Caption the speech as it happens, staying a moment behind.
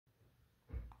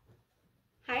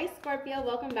Hi Scorpio,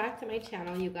 welcome back to my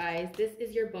channel, you guys. This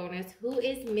is your bonus who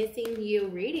is missing you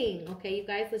reading. Okay, you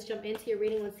guys, let's jump into your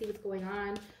reading. Let's see what's going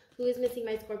on. Who is missing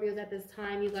my Scorpios at this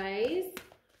time, you guys?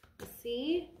 Let's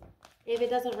see. If it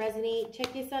doesn't resonate,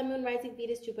 check your sun, moon, rising,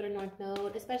 Venus, Jupiter, North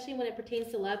Node. Especially when it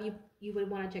pertains to love, you would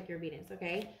want to check your Venus,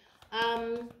 okay?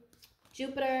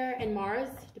 Jupiter and Mars,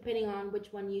 depending on which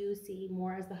one you see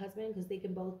more as the husband, because they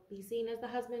can both be seen as the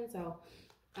husband. So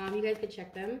you guys could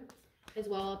check them as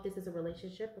well if this is a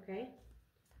relationship, okay?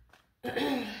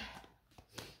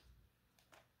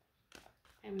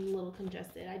 I'm a little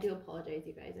congested. I do apologize,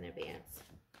 you guys, in advance.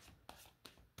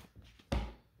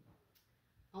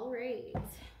 All right.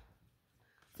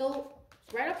 So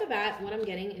right off the bat, what I'm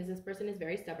getting is this person is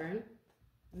very stubborn,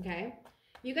 okay?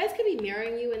 You guys could be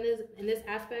mirroring you in this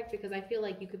aspect, because I feel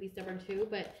like you could be stubborn too,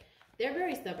 but they're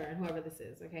very stubborn, whoever this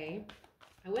is, okay?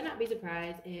 I would not be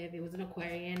surprised if it was an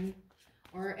Aquarian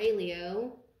or a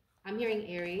Leo. I'm hearing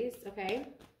Aries, okay?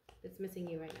 It's missing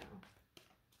you right now.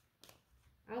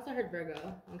 I also heard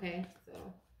Virgo, okay? So,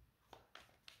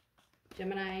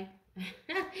 Gemini.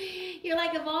 You're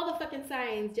like, of all the fucking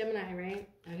signs, Gemini, right?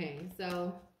 Okay,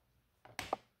 so,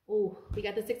 oh, we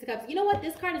got the Six of Cups. You know what?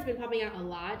 This card has been popping out a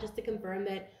lot just to confirm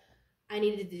that I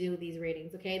needed to do these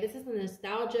readings, okay? This is the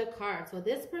nostalgia card. So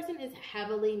this person is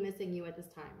heavily missing you at this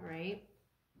time, all right?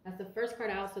 That's the first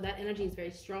card out, so that energy is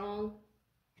very strong.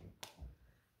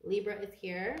 Libra is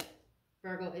here.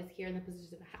 Virgo is here in the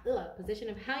position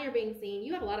of how you're being seen.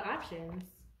 You have a lot of options.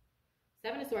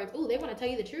 Seven of Swords. Oh, they want to tell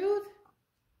you the truth.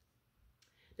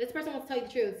 This person wants to tell you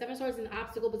the truth. Seven of Swords in the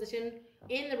obstacle position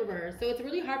in the reverse. So it's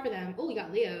really hard for them. Oh, you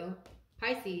got Leo.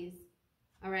 Pisces.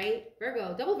 All right.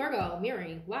 Virgo. Double Virgo.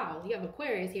 Mirroring. Wow. You have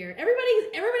Aquarius here.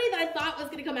 Everybody that I thought was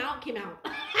going to come out came out.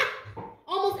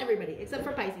 Almost everybody except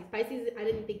for Pisces. Pisces, I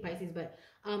didn't think Pisces, but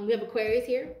we have Aquarius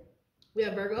here. We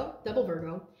have Virgo, double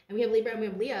Virgo, and we have Libra, and we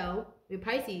have Leo, we have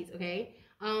Pisces, okay?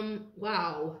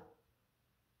 Wow.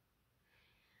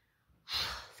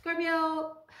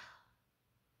 Scorpio,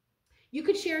 you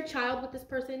could share a child with this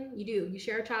person. You do. You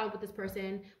share a child with this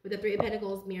person with the Three of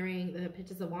Pentacles mirroring the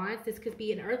Pictures of Wands. This could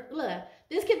be an earth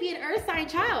sign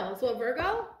child. So a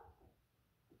Virgo.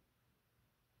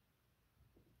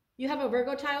 You have a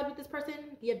Virgo child with this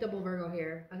person. You have double Virgo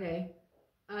here, okay?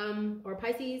 Or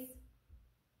Pisces.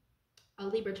 A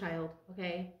Libra child,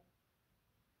 okay?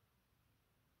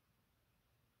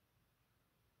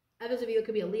 Others of you, it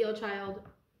could be a Leo child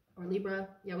or Libra.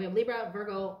 Yeah, we have Libra,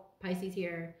 Virgo, Pisces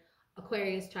here,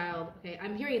 Aquarius child, okay?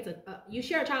 I'm hearing it's you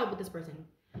share a child with this person.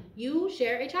 You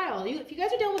share a child. If you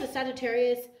guys are dealing with a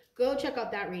Sagittarius, go check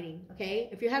out that reading, okay?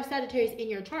 If you have Sagittarius in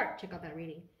your chart, check out that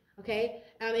reading, okay?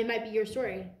 It might be your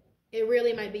story. It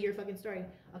really might be your fucking story,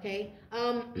 okay?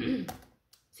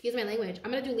 Excuse my language.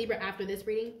 I'm going to do Libra after this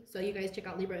reading. So you guys check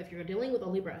out Libra if you're dealing with a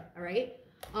Libra. All right.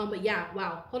 But yeah,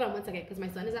 wow. Hold on one second, because my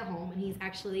son is at home and he's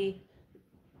actually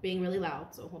being really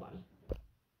loud. So hold on.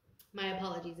 My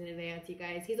apologies in advance, you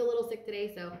guys. He's a little sick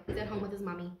today, so he's at home with his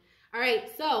mommy. All right.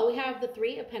 So we have the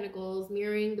Three of Pentacles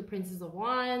mirroring the Princess of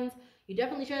Wands. You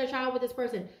definitely share a child with this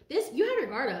person. You have your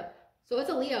guard up. So it's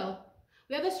a Leo.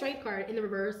 We have the Strength card in the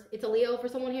reverse. It's a Leo for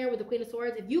someone here with the Queen of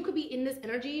Swords. If you could be in this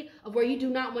energy of where you do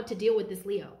not want to deal with this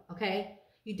Leo, okay?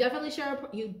 You definitely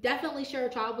share a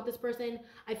child with this person.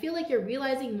 I feel like you're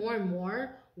realizing more and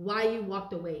more why you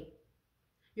walked away.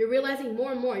 You're realizing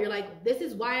more and more. You're like, this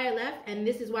is why I left, and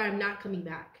this is why I'm not coming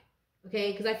back,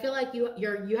 okay? Because I feel like you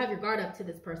have your guard up to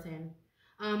this person.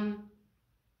 Yeah,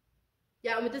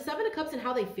 with the Seven of Cups and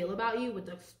how they feel about you with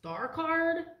the Star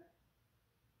card.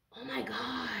 Oh my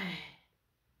God.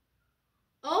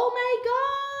 Oh my God.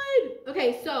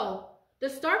 Okay, so the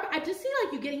Star, I just see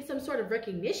like you getting some sort of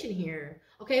recognition here.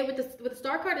 Okay, with the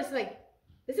Star card, this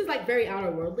is like very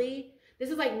outer worldly.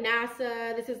 This is like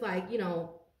NASA. This is like, you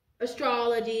know,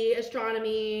 astrology,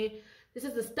 astronomy. This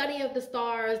is the study of the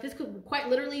stars. This could quite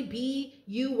literally be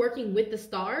you working with the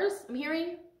stars. I'm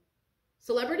hearing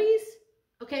celebrities.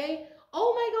 Okay.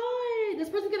 Oh my God.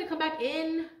 This person's going to come back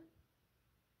in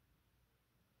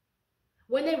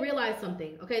when they realize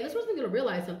something, okay? This person's gonna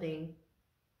realize something.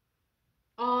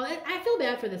 Oh, I feel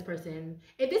bad for this person.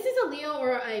 If this is a Leo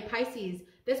or a Pisces,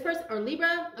 this person, or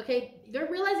Libra, okay,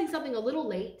 they're realizing something a little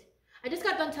late. I just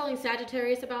got done telling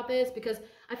Sagittarius about this because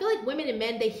I feel like women and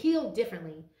men, they heal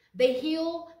differently. They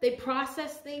heal, they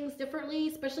process things differently,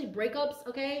 especially breakups,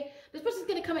 okay? This person's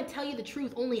gonna come and tell you the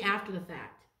truth only after the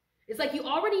fact. It's like you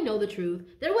already know the truth.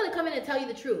 They're gonna come in and tell you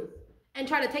the truth and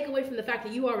try to take away from the fact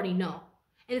that you already know.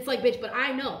 And it's like, bitch, but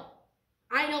I know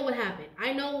what happened.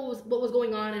 I know what was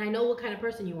going on, and I know what kind of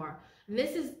person you are. And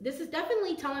this is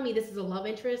definitely telling me this is a love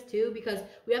interest too, because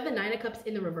we have the Nine of Cups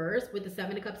in the reverse with the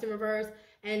Seven of Cups in reverse,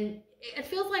 and it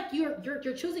feels like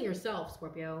you're choosing yourself,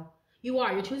 Scorpio.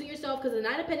 You're choosing yourself, because the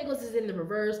Nine of Pentacles is in the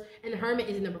reverse and the Hermit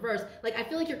is in the reverse. Like, I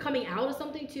feel like you're coming out of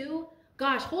something too.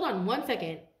 Gosh, hold on one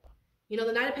second. You know,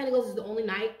 the Nine of Pentacles is the only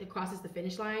knight that crosses the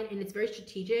finish line, and it's very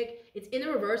strategic. It's in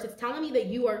the reverse. It's telling me that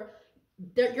you're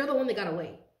the one that got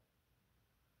away.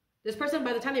 This person,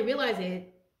 by the time they realize it,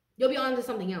 you'll be on to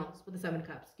something else with the Seven of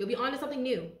Cups. You'll be on to something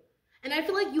new. And I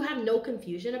feel like you have no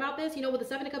confusion about this. You know, with the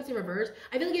Seven of Cups in reverse,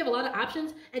 I feel like you have a lot of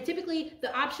options. And typically,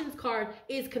 the options card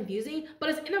is confusing. But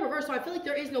it's in the reverse, so I feel like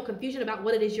there is no confusion about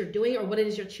what it is you're doing or what it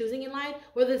is you're choosing in life.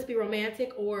 Whether this be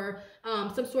romantic or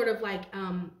some sort of like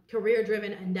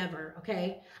career-driven endeavor,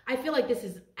 okay? I feel like this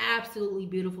is absolutely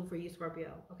beautiful for you,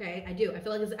 Scorpio, okay? I do. I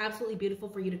feel like it's absolutely beautiful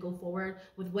for you to go forward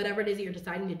with whatever it is that you're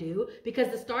deciding to do.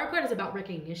 Because the Star card is about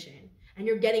recognition. And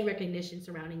you're getting recognition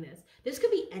surrounding this. This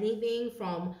could be anything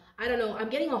from, I don't know, I'm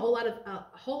getting a whole lot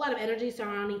of energy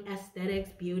surrounding aesthetics,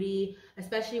 beauty,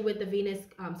 especially with the Venus,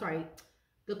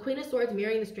 the Queen of Swords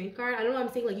mirroring the Strength card. I don't know, I'm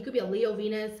saying like you could be a Leo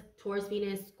Venus, Taurus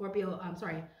Venus, Scorpio, not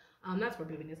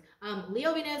Scorpio Venus,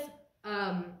 Leo Venus,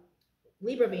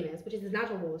 Libra Venus, which is his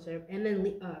natural rulership, and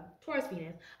then Taurus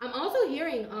Venus. I'm also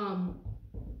hearing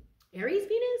Aries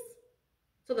Venus,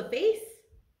 so the face.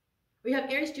 Or you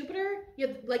have Aries Jupiter, you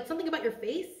have like something about your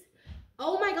face.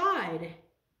 Oh my God.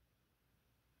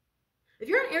 If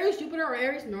you're an Aries Jupiter or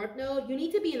Aries North Node, you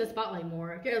need to be in the spotlight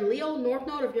more. If you're a Leo North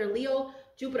Node, or if you're a Leo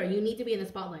Jupiter, you need to be in the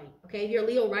spotlight. Okay, if you're a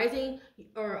Leo rising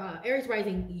or Aries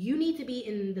rising, you need to be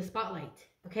in the spotlight.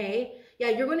 Okay, yeah,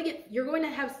 you're going to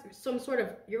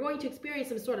experience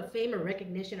some sort of fame or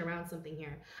recognition around something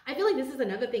here. I feel like this is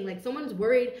another thing, like someone's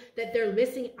worried that they're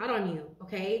missing out on you.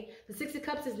 Okay, the Six of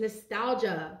Cups is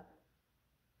nostalgia.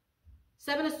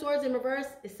 Seven of Swords in reverse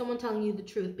is someone telling you the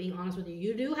truth, being honest with you.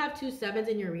 You do have two sevens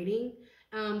in your reading.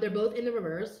 They're both in the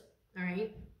reverse. All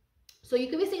right. So you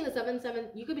could be seeing the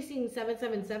 7-7. You could be seeing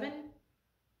 7-7-7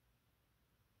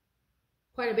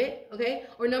 quite a bit. Okay.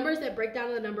 Or numbers that break down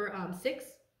to the number 6.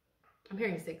 I'm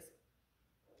hearing 6.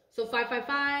 So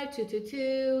 555,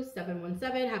 222,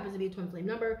 717 happens to be a twin flame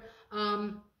number.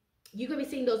 You could be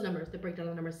seeing those numbers that break down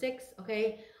to the number 6.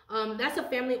 Okay. That's a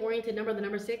family-oriented number, the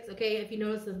number 6, okay? If you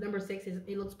notice the number 6,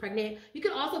 it looks pregnant. You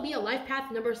could also be a life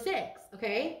path number 6,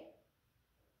 okay?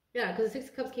 Yeah, because the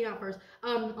 6 of Cups came out first.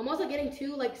 I'm also getting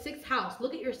to, like, 6th house.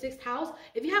 Look at your 6th house.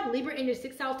 If you have Libra in your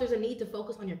 6th house, there's a need to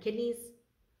focus on your kidneys.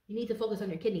 You need to focus on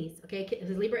your kidneys, okay? Because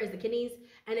Libra is the kidneys.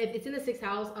 And if it's in the 6th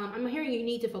house, I'm hearing you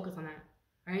need to focus on that,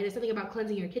 all right? There's something about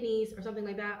cleansing your kidneys or something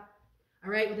like that,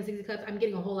 all right? With the 6 of Cups, I'm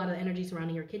getting a whole lot of energy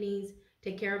surrounding your kidneys.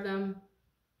 Take care of them.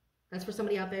 That's for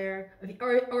somebody out there.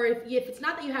 Or if it's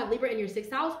not that you have Libra in your 6th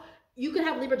house, you could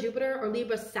have Libra Jupiter or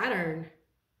Libra Saturn.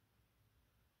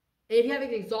 And if you have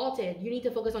it exalted, you need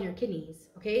to focus on your kidneys.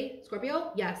 Okay,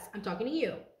 Scorpio? Yes, I'm talking to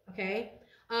you. Okay?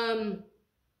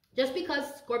 Just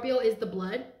because Scorpio is the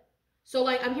blood. So,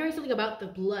 like, I'm hearing something about the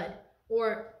blood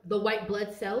or the white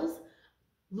blood cells.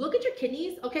 Look at your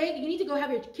kidneys, okay? You need to go have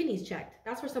your kidneys checked.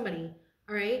 That's for somebody,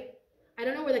 all right? I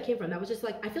don't know where that came from. That was just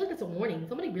like, I feel like that's a warning.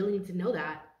 Somebody really needs to know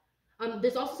that.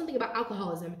 There's also something about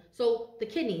alcoholism. So the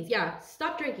kidneys, yeah,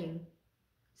 stop drinking.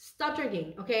 Stop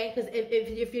drinking, okay? Because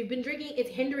if you've been drinking, it's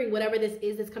hindering whatever this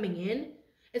is that's coming in.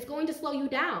 It's going to slow you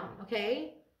down,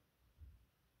 okay?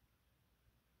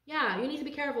 Yeah, you need to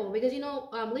be careful because, you know,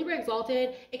 Libra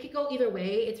exalted, it could go either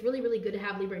way. It's really, really good to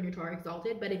have Libra in your chart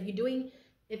exalted. But if you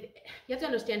have to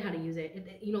understand how to use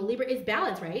it. You know, Libra is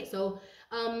balance, right? So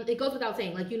it goes without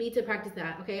saying, like, you need to practice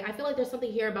that, okay? I feel like there's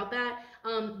something here about that.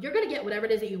 You're going to get whatever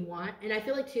it is that you want. And I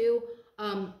feel like, too,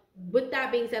 with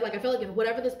that being said, like, I feel like if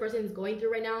whatever this person is going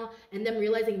through right now and them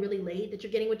realizing really late that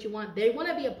you're getting what you want, they want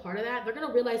to be a part of that. They're going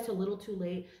to realize too little too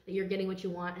late that you're getting what you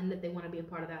want and that they want to be a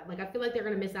part of that. Like, I feel like they're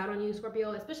going to miss out on you,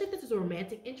 Scorpio, especially if this is a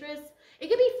romantic interest. It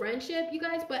could be friendship, you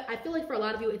guys, but I feel like for a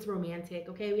lot of you, it's romantic,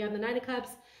 okay? We have the Nine of Cups.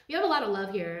 We have a lot of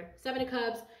love here. 7 of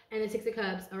Cups and the 6 of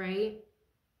Cups, all right?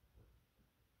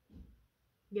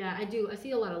 Yeah, I do. I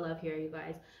see a lot of love here, you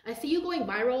guys. I see you going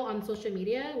viral on social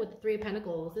media with the 3 of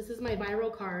Pentacles. This is my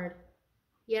viral card.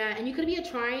 Yeah, and you could be a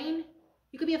trine.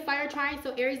 You could be a fire trine.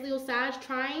 So Aries, Leo, Sag,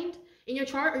 trined in your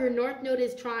chart, or your North Node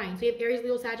is trine. So you have Aries,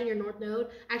 Leo, Sag in your North Node.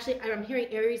 Actually, I'm hearing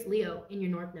Aries, Leo in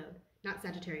your North Node, not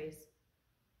Sagittarius.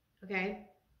 Okay?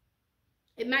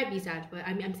 It might be Sag, but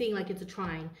I'm seeing like it's a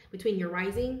trine between your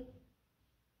rising.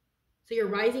 So your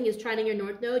rising is trining your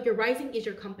North Node. Your rising is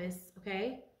your compass,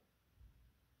 okay?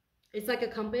 It's like a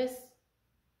compass.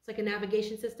 It's like a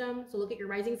navigation system. So look at your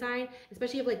rising sign,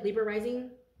 especially if like Libra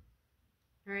rising.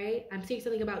 All right. I'm seeing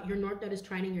something about your North Node is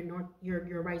trining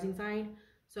your rising sign.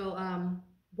 So,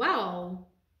 wow.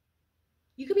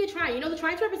 You could be a trine. You know, the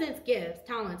trines represents gifts,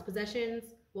 talents, possessions.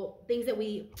 Well, things that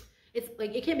it's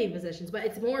like, it can be possessions, but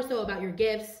it's more so about your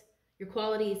gifts, your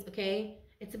qualities, okay?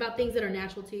 It's about things that are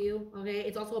natural to you, okay?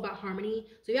 It's also about harmony.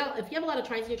 So if you have a lot of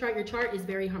trines in your chart is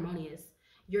very harmonious.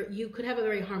 You could have a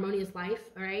very harmonious life,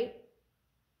 all right?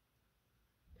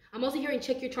 I'm also hearing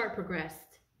check your chart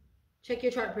progressed. Check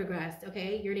your chart progressed,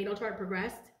 okay? Your natal chart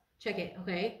progressed. Check it,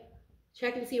 okay?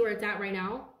 Check and see where it's at right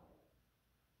now,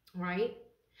 all right?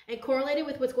 And correlate it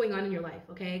with what's going on in your life,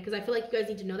 okay? Because I feel like you guys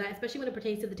need to know that, especially when it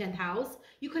pertains to the 10th house.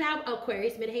 You could have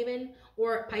Aquarius midhaven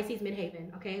or Pisces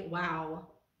midhaven, okay? Wow.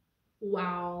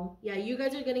 Wow. Yeah, you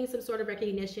guys are getting some sort of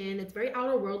recognition. It's very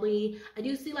outer worldly. I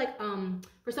do see, like,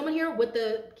 for someone here with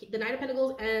the Knight of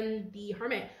Pentacles and the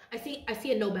Hermit, I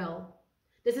see a Nobel.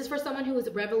 This is for someone who is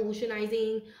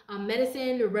revolutionizing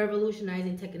medicine or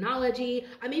revolutionizing technology.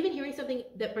 I'm even hearing something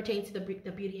that pertains to the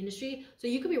beauty industry. So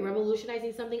you could be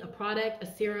revolutionizing something, a product, a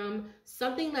serum,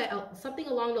 something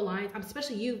along the lines.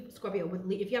 Especially you, Scorpio,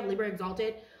 if you have Libra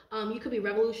exalted, you could be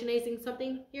revolutionizing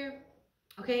something here.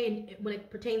 Okay, and when it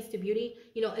pertains to beauty,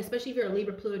 you know, especially if you're a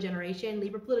Libra Pluto generation,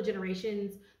 Libra Pluto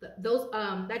generations,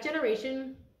 that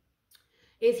generation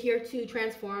is here to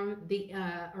transform the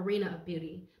arena of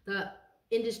beauty, the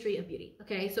industry of beauty.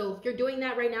 Okay, so if you're doing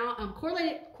that right now,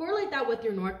 correlate that with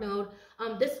your North Node.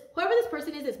 Whoever this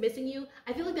person is that's missing you,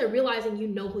 I feel like they're realizing you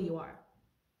know who you are,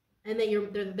 and that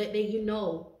you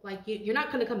know, like, you're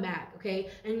not gonna come back. Okay,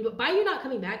 and by you not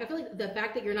coming back, I feel like the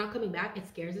fact that you're not coming back, it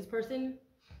scares this person,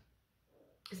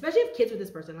 especially if kids with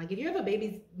this person. Like, if you have a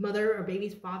baby's mother or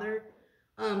baby's father,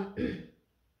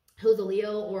 who's a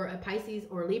Leo or a Pisces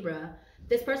or Libra,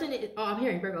 this person is, I'm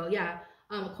hearing Virgo, yeah.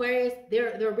 Aquarius,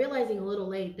 they're realizing a little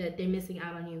late that they're missing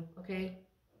out on you, okay?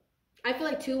 I feel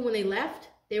like, too, when they left,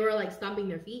 they were, like, stomping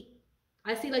their feet.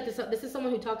 I see, like, this is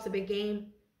someone who talks a big game.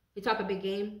 They talk a big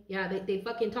game. Yeah, they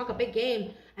fucking talk a big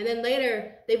game. And then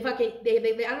later, they I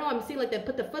don't know, I'm seeing, like, they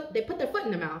put their foot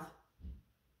in their mouth.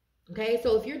 Okay,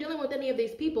 so if you're dealing with any of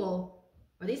these people,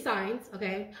 or these signs,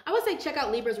 okay? I would say check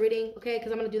out Libra's reading, okay?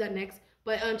 Because I'm going to do that next.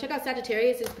 But check out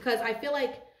Sagittarius, is because I feel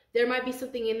like there might be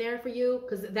something in there for you,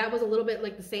 because that was a little bit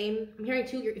like the same. I'm hearing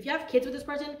too, if you have kids with this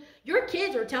person, your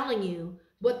kids are telling you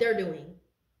what they're doing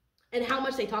and how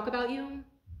much they talk about you.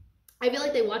 I feel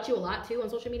like they watch you a lot too on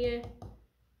social media.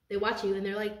 They watch you and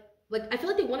they're like I feel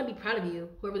like they want to be proud of you,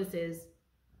 whoever this is.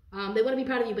 They want to be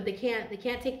proud of you, but they can't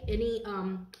take any,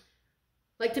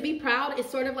 like, to be proud is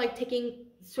sort of like taking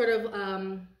sort of, how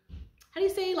do you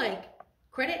say, like,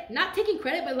 credit? Not taking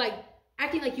credit, but like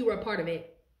acting like you were a part of it.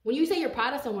 When you say you're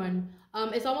proud of someone,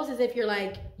 it's almost as if you're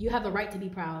like, you have the right to be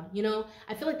proud, you know?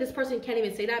 I feel like this person can't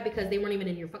even say that because they weren't even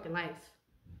in your fucking life.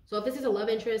 So if this is a love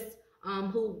interest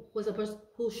who was a person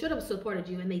who should have supported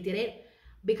you and they didn't,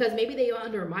 because maybe they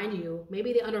undermined you,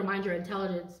 maybe they undermined your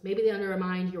intelligence, maybe they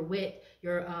undermined your wit,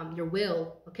 your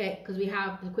will, okay? Because we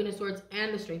have the Queen of Swords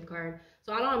and the Strength card.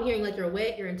 So I don't know, I'm hearing like your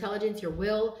wit, your intelligence, your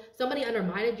will. Somebody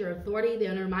undermined your authority. They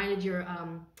undermined your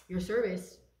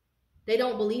service. They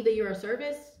don't believe that you're a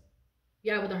service.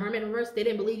 Yeah, with the Hermit in reverse, they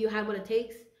didn't believe you had what it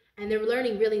takes. And they're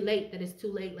learning really late that it's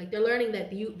too late. Like, they're learning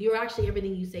that you're actually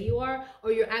everything you say you are.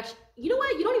 Or you're actually, you know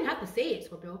what? You don't even have to say it,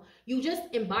 Scorpio. You just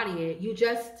embody it. You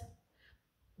just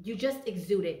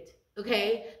exude it,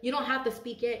 okay? You don't have to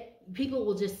speak it. People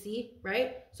will just see,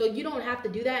 right? So you don't have to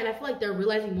do that. And I feel like they're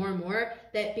realizing more and more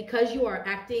that because you are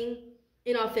acting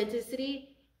in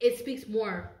authenticity, it speaks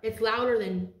more. It's louder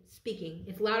than speaking.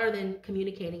 It's louder than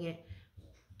communicating it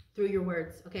through your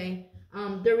words, okay?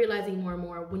 They're realizing more and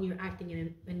more when you're acting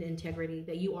in integrity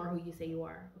that you are who you say you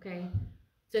are, okay?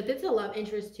 So if it's a love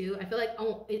interest too, I feel like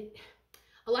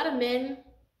a lot of men,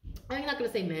 I'm not going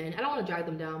to say men. I don't want to drag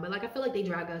them down, but like I feel like they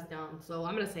drag us down. So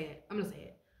I'm going to say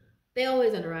it. They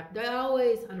always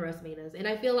underestimate us. And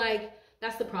I feel like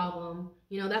that's the problem.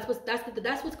 You know, that's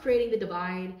what's creating the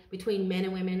divide between men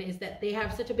and women, is that they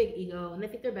have such a big ego and they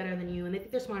think they're better than you and they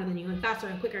think they're smarter than you and faster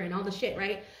and quicker and all the shit,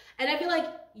 right? And I feel like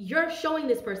you're showing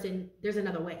this person there's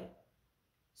another way.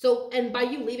 So, and by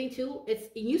you leaving too, it's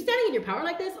you standing in your power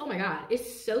like this. Oh my God,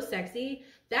 it's so sexy.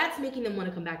 That's making them want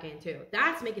to come back in too.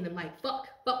 That's making them like, fuck.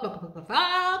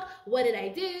 What did I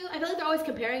do? I feel like they're always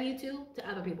comparing you to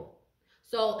other people.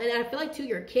 So, and I feel like too,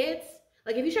 your kids,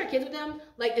 like if you share kids with them,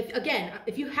 like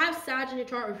if you have Sag in your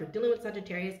chart, or if you're dealing with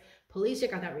Sagittarius, please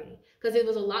check out that reading. Because it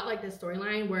was a lot like this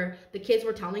storyline where the kids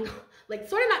were telling, like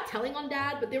sort of not telling on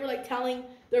dad, but they were like telling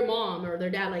their mom or their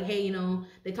dad, like, hey, you know,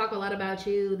 they talk a lot about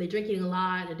you, they're drinking a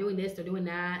lot, they're doing this, they're doing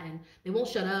that, and they won't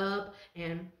shut up.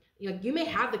 And you know, you may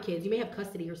have the kids, you may have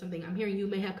custody or something. I'm hearing you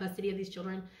may have custody of these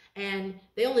children, and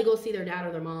they only go see their dad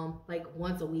or their mom like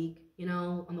once a week. you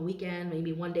know, on the weekend,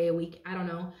 maybe one day a week, I don't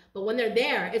know. But when they're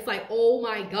there, it's like, oh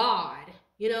my God,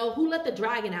 you know, who let the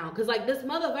dragon out? Because like this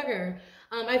motherfucker,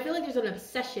 I feel like there's an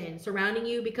obsession surrounding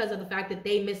you because of the fact that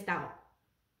they missed out.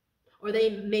 Or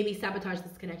they maybe sabotage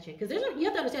this connection. Because you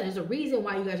have to understand, there's a reason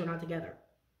why you guys are not together.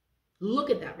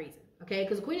 Look at that reason, okay?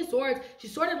 Because the Queen of Swords,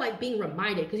 she's sort of like being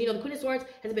reminded. Because, you know, the Queen of Swords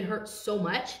has been hurt so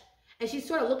much. And she's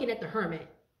sort of looking at the Hermit.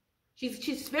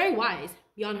 She's very wise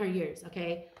beyond her years,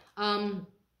 okay?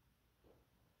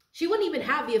 She wouldn't even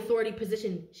have the authority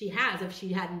position she has if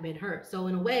she hadn't been hurt. So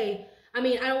in a way, I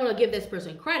mean, I don't want to give this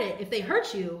person credit. If they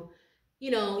hurt you,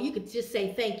 you know, you could just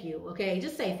say thank you, okay?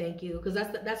 Just say thank you, because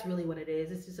that's really what it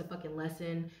is. It's just a fucking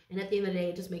lesson, and at the end of the day,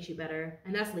 it just makes you better.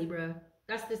 And that's Libra.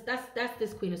 That's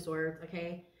this Queen of Swords,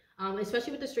 okay?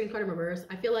 Especially with the Strength card in reverse,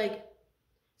 I feel like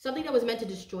something that was meant to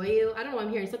destroy you. I don't know. I'm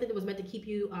hearing something that was meant to keep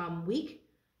you weak.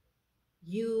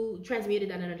 You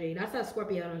transmuted that energy. That's that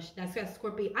Scorpio. That's that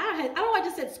Scorpio. I don't know. I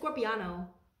just said Scorpiano.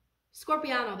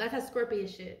 Scorpiano, that's a Scorpion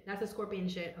shit. That's a Scorpion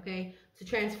shit, okay? To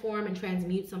transform and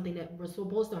transmute something that was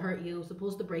supposed to hurt you,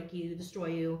 supposed to break you, destroy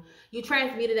you. You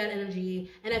transmuted that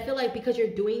energy, and I feel like because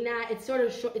you're doing that, it's sort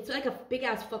of it's like a big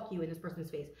ass fuck you in this person's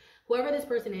face. Whoever this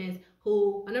person is,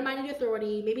 who undermined your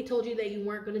authority, maybe told you that you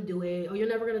weren't gonna do it, or you're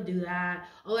never gonna do that.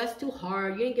 Oh, that's too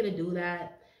hard. You ain't gonna do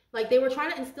that. Like they were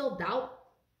trying to instill doubt.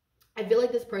 I feel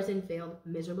like this person failed,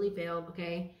 miserably failed,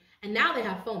 okay? And now they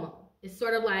have FOMO. It's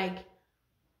sort of like,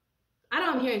 I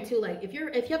know I'm hearing too, like if you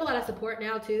have a lot of support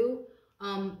now too,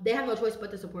 they have no choice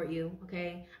but to support you,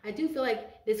 okay? I do feel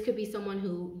like this could be someone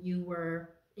who you were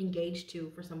engaged to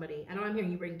for somebody. I know I'm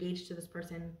hearing you were engaged to this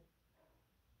person.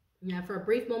 Yeah, for a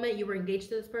brief moment you were engaged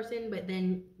to this person, but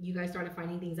then you guys started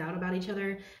finding things out about each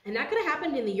other. And that could have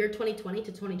happened in the year 2020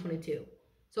 to 2022.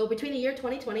 So between the year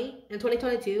 2020 and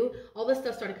 2022, all this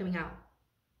stuff started coming out.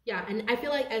 Yeah, and I feel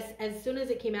like as soon as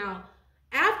it came out,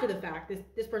 after the fact,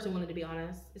 this person wanted to be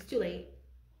honest. It's too late.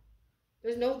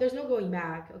 There's no going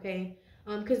back, okay?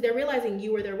 Because they're realizing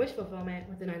you were their wish fulfillment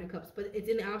with the Nine of Cups, but it's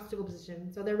in the obstacle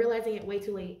position. So they're realizing it way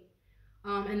too late.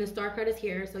 And the Star card is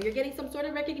here. So you're getting some sort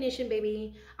of recognition,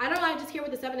 baby. I don't know, I just hear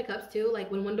with the Seven of Cups too. Like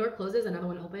when one door closes, another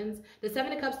one opens. The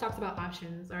Seven of Cups talks about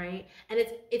options, all right? And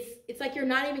it's like you're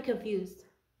not even confused.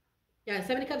 Yeah,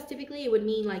 Seven of Cups, typically it would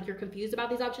mean like you're confused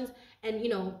about these options. And, you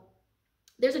know,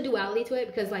 there's a duality to it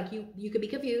because like you could be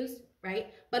confused,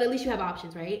 right? But at least you have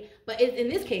options, right? But in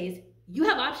this case, you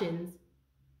have options,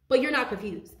 but you're not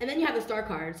confused. And then you have the Star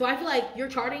card. So I feel like you're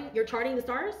charting the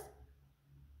stars.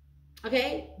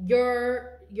 Okay?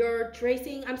 You're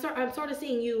tracing, I'm sort of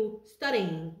seeing you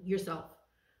studying yourself.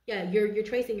 Yeah, you're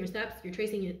tracing your steps, you're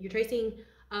tracing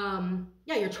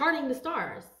yeah, you're charting the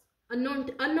stars.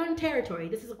 Unknown territory.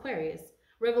 This is Aquarius.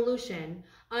 Revolution.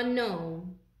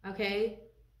 Unknown. Okay?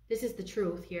 This is the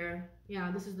truth here. Yeah,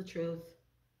 this is the truth.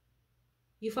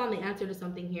 You found the answer to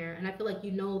something here. And I feel like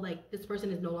you know, like, this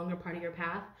person is no longer part of your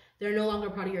path. They're no longer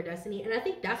part of your destiny. And I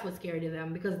think that's what's scary to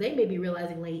them. Because they may be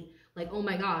realizing late, like, oh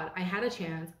my God, I had a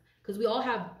chance. Because we all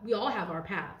have our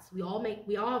paths. We all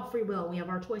have free will. We have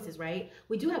our choices, right?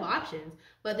 We do have options.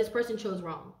 But this person chose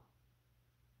wrong.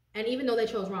 And even though they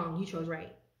chose wrong, you chose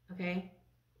right. Okay?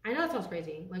 I know that sounds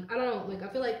crazy. Like, I don't know. Like, I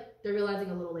feel like they're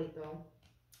realizing a little late, though.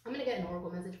 I'm going to get an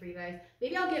oracle message for you guys.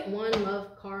 Maybe I'll get one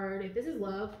love card. If this is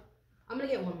love, I'm going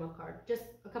to get one love card. Just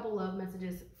a couple love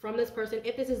messages from this person.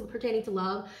 If this is pertaining to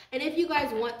love. And if you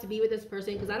guys want to be with this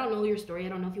person, because I don't know your story. I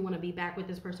don't know if you want to be back with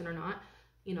this person or not.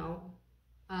 You know.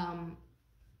 I'm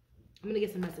going to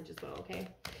get some messages, though, okay?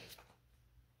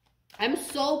 I'm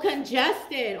so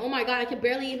congested. Oh, my God. I can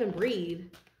barely even breathe.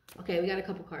 Okay, we got a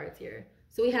couple cards here.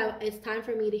 So we have, it's time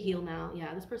for me to heal now.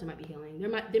 Yeah, this person might be healing.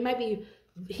 They might be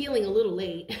healing a little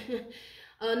late.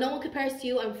 No one compares to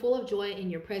you. I'm full of joy in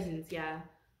your presence. Yeah,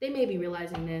 they may be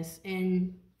realizing this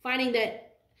and finding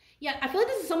that, yeah, I feel like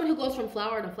this is someone who goes from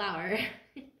flower to flower.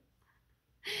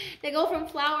 They go from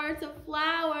flower to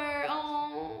flower.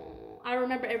 Oh, I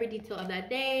remember every detail of that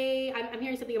day. I'm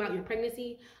hearing something about your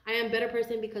pregnancy. I am a better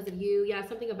person because of you. Yeah,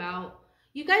 something about,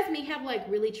 you guys may have like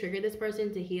really triggered this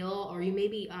person to heal, or you may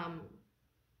be,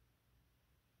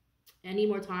 I need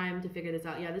more time to figure this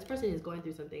out. Yeah, this person is going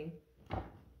through something.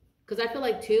 Because I feel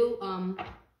like too, wow,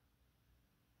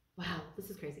 this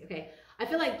is crazy. Okay, I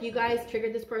feel like you guys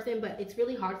triggered this person, but it's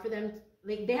really hard for them.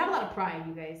 Like, they have a lot of pride,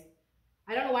 you guys.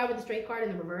 I don't know why with the straight card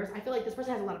in the reverse. I feel like this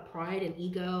person has a lot of pride and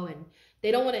ego, and they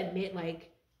don't want to admit,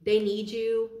 like, they need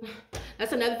you.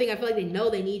 That's another thing. I feel like they know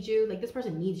they need you. Like, this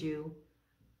person needs you.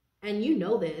 And you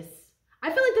know this.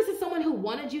 I feel like this is someone who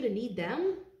wanted you to need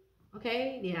them.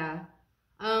 Okay, yeah.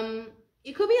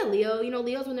 It could be a Leo. You know,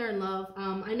 Leos when they're in love.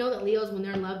 I know that Leos when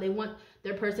they're in love,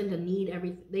 their person to need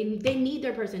everything. They need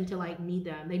their person to like need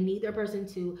them. They need their person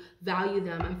to value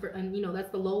them. And you know, that's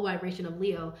the low vibration of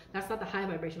Leo. That's not the high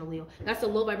vibration of Leo. That's the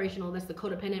low vibrational. That's the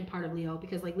codependent part of Leo,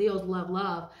 because like Leos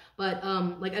love. But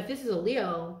like if this is a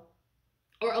Leo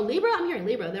or a Libra, I'm hearing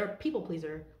Libra. They're a people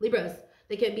pleaser. Libras,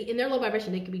 they can be in their low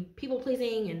vibration. They can be people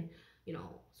pleasing and, you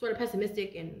know, sort of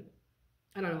pessimistic, and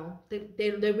I don't know.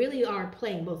 They really are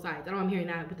playing both sides. I don't know, I'm hearing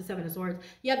that with the Seven of Swords.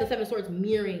 You have the Seven of Swords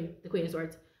mirroring the Queen of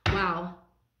Swords. Wow.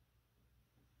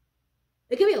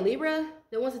 It could be a Libra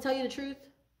that wants to tell you the truth.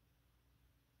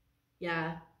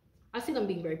 Yeah. I see them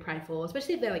being very prideful,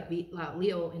 especially if they like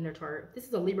Leo in their chart. If this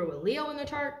is a Libra with Leo in their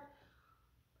chart,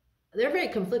 they're very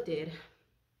conflicted.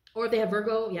 Or if they have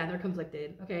Virgo, yeah, they're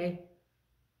conflicted, okay?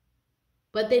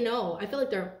 But they know. I feel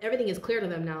like everything is clear to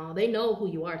them now. They know who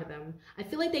you are to them. I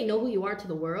feel like they know who you are to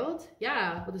the world.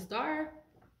 Yeah, with a star.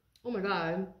 Oh my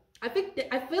God. I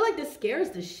feel like this scares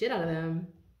the shit out of them.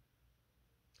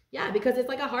 Yeah, because it's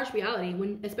like a harsh reality,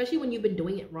 especially when you've been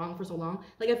doing it wrong for so long.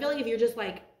 Like, I feel like if you're just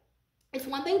like, it's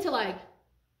one thing to like,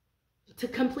 to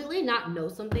completely not know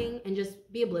something and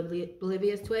just be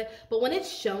oblivious to it, but when it's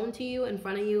shown to you in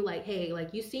front of you, like, hey, like,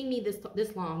 you've seen me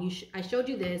this long, I showed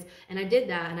you this and I did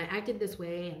that and I acted this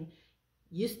way, and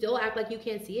you still act like you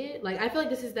can't see it. Like, I feel like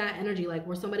this is that energy, like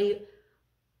where somebody,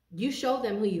 you showed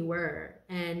them who you were,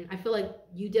 and I feel like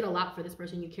you did a lot for this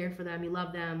person. You cared for them, you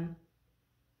loved them,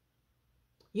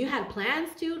 you had plans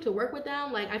to work with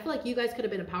them. Like, I feel like you guys could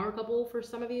have been a power couple for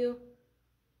some of you.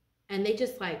 And they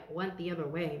just like went the other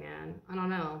way, man. I don't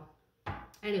know.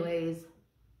 Anyways,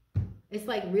 it's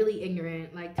like really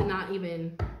ignorant, like to not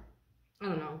even, I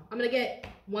don't know. I'm gonna get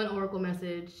one oracle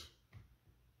message.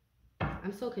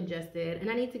 I'm so congested and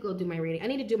I need to go do my reading. I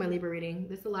need to do my Libra reading.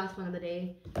 This is the last one of the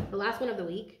day, the last one of the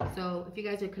week. So if you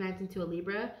guys are connecting to a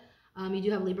Libra, you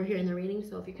do have Libra here in the reading.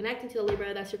 So if you're connecting to a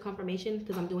Libra, that's your confirmation,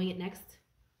 because I'm doing it next.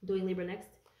 I'm doing Libra next.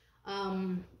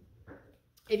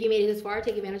 If you made it this far,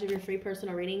 take advantage of your free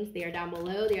personal readings. They are down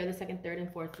below. They are the second, third,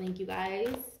 and fourth link, you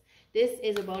guys. This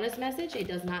is a bonus message. It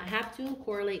does not have to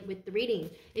correlate with the reading.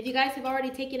 If you guys have already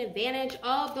taken advantage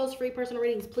of those free personal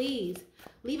readings, please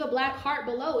leave a black heart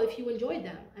below if you enjoyed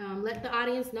them. Let the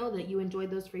audience know that you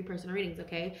enjoyed those free personal readings,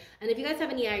 okay? And if you guys have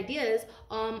any ideas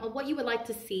of what you would like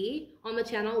to see on the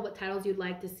channel, what titles you'd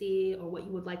like to see, or what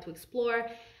you would like to explore,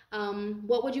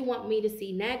 what would you want me to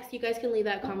see next? You guys can leave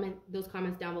those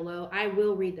comments down below. I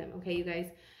will read them, okay, you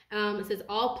guys? It says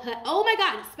oh my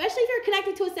God, especially if you're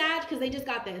connected to a Sag, because they just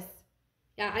got this.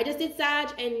 Yeah, I just did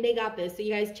Sag and they got this. So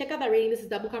you guys check out that reading. This is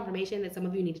double confirmation that some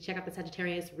of you need to check out the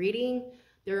Sagittarius reading.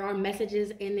 There are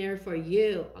messages in there for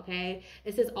you, okay?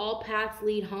 It says all paths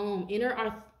lead home.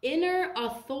 Inner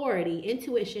authority,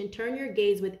 intuition, turn your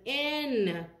gaze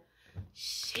within.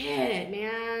 Shit,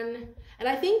 man. And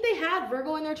I think they had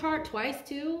Virgo in their chart twice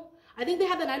too. I think they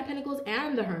have the Knight of Pentacles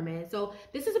and the Hermit. So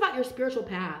this is about your spiritual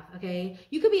path, okay?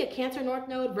 You could be a Cancer North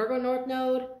Node, Virgo North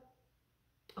Node,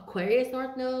 Aquarius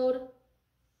North Node.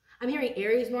 I'm hearing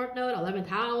Aries North Node, 11th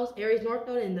house, Aries North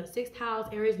Node in the 6th house,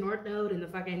 Aries North Node in the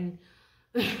fucking,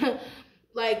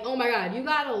 like, oh my God, you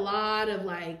got a lot of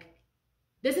like,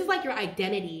 this is like your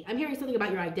identity. I'm hearing something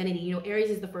about your identity. You know, Aries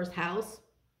is the first house,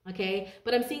 okay?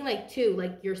 But I'm seeing like two,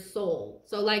 like your soul.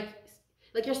 So like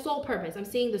your soul purpose. I'm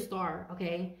seeing the star,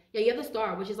 okay? Yeah, you have the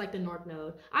star, which is like the North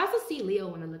Node. I also see Leo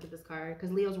when I look at this card,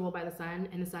 because Leo's ruled by the sun,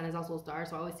 and the sun is also a star,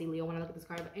 so I always see Leo when I look at this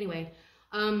card. But anyway,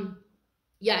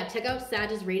 yeah, check out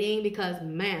Sag's reading, because,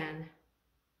 man,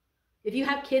 if you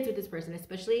have kids with this person,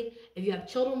 especially if you have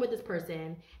children with this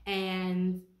person,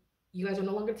 and you guys are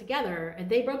no longer together, and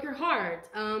they broke your heart,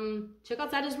 check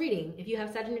out Sag's reading if you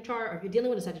have Sag in your chart, or if you're dealing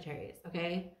with a Sagittarius,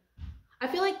 okay? I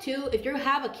feel like, too, if you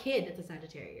have a kid that's a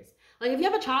Sagittarius, like if you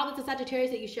have a child that's a Sagittarius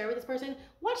that you share with this person,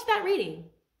 watch that reading.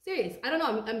 Serious. I don't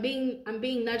know. I'm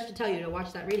being nudged to tell you to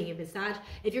watch that reading if it's Sag.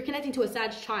 If you're connecting to a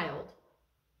Sag child,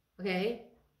 okay?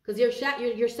 Because your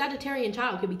Sagittarian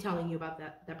child could be telling you about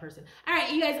that person. All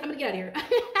right, you guys, I'm gonna get out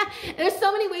of here. There's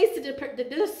so many ways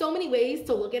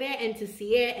to look at it and to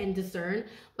see it and discern.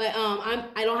 But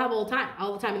I don't have all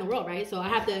the time in the world, right? So I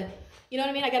have to, you know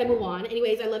what I mean? I gotta move on.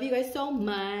 Anyways, I love you guys so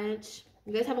much.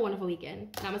 You guys have a wonderful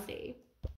weekend. Namaste.